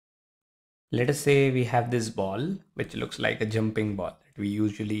Let us say we have this ball, which looks like a jumping ball that we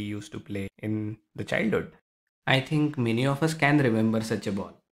usually used to play in the childhood. I think many of us can remember such a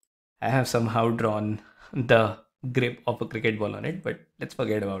ball. I have somehow drawn the grip of a cricket ball on it, but let's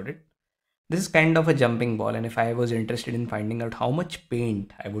forget about it. This is kind of a jumping ball, and if I was interested in finding out how much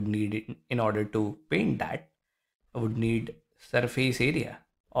paint I would need in order to paint that, I would need surface area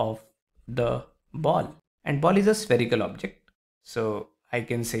of the ball. And ball is a spherical object, so I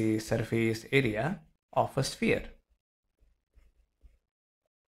can say surface area of a sphere.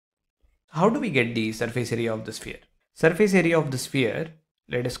 How do we get the surface area of the sphere? Surface area of the sphere,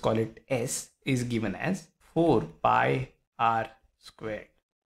 let us call it S, is given as 4 pi r squared,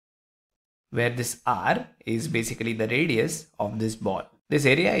 where this r is basically the radius of this ball. This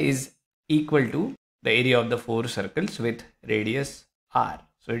area is equal to the area of the 4 circles with radius r.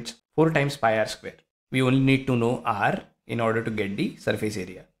 So it's 4 times pi r square. We only need to know r in order to get the surface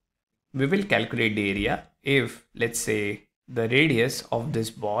area. We will calculate the area if, let's say, the radius of this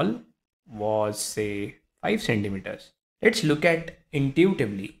ball was, say, 5 centimeters. Let's look at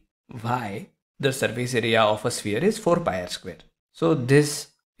intuitively why the surface area of a sphere is 4 pi r square. So this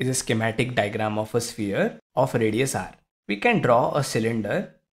is a schematic diagram of a sphere of radius r. We can draw a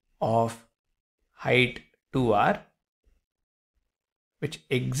cylinder of height 2r, which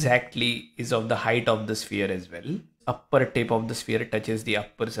exactly is of the height of the sphere as well. Upper tip of the sphere touches the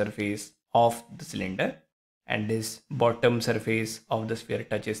upper surface of the cylinder, and this bottom surface of the sphere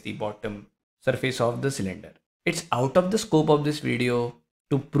touches the bottom surface of the cylinder. It's out of the scope of this video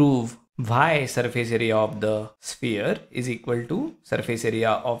to prove why surface area of the sphere is equal to surface area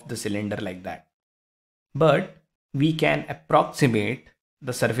of the cylinder like that. But we can approximate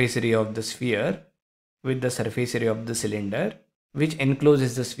the surface area of the sphere with the surface area of the cylinder, which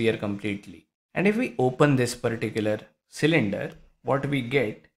encloses the sphere completely. And if we open this particular cylinder, what we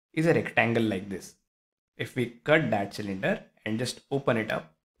get is a rectangle like this. If we cut that cylinder and just open it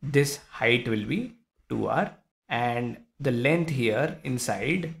up, this height will be 2r, and the length here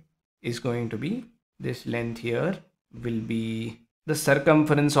inside is going to be, this length here will be the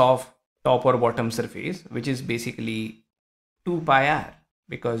circumference of top or bottom surface, which is basically 2 pi r,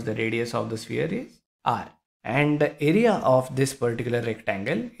 because the radius of the sphere is r. And the area of this particular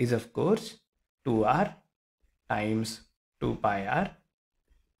rectangle is, of course, 2r times 2 pi r,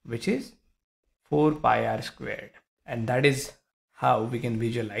 which is 4 pi r squared. And that is how we can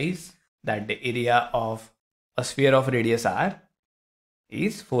visualize that the area of a sphere of radius r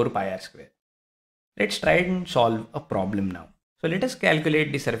is 4 pi r square. Let's try and solve a problem now. So let us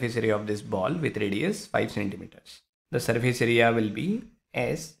calculate the surface area of this ball with radius 5 centimeters. The surface area will be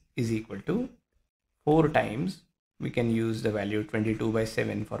S is equal to 4 times, we can use the value 22 by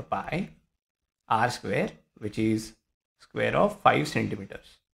 7 for pi, r square, which is square of 5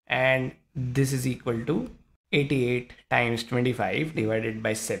 centimeters. And this is equal to 88 times 25 divided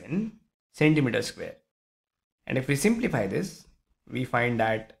by 7 centimeters square. And if we simplify this, we find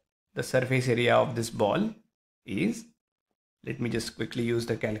that the surface area of this ball is, let me just quickly use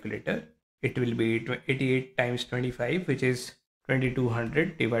the calculator. It will be 88 times 25, which is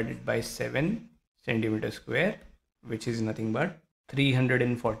 2200 divided by 7 centimeter square, which is nothing but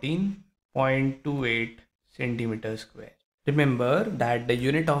 314.28 centimeter square. Remember that the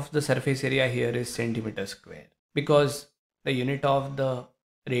unit of the surface area here is centimeter square, because the unit of the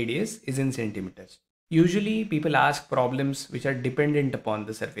radius is in centimeters. Usually people ask problems which are dependent upon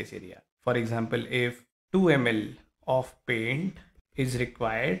the surface area. For example, if 2 ml of paint is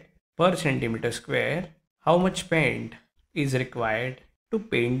required per centimeter square, how much paint is required to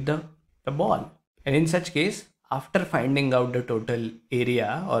paint the ball? And in such case, after finding out the total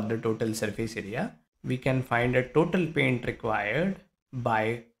area or the total surface area, we can find a total paint required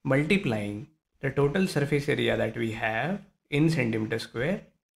by multiplying the total surface area that we have in centimeter square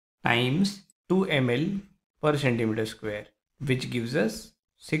times 2 ml per centimeter square, which gives us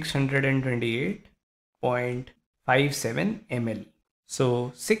 628.57 ml.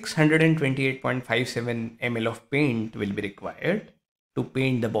 So 628.57 ml of paint will be required to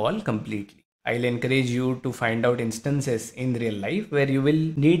paint the ball completely. I'll encourage you to find out instances in real life where you will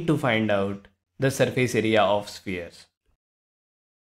need to find out the surface area of spheres.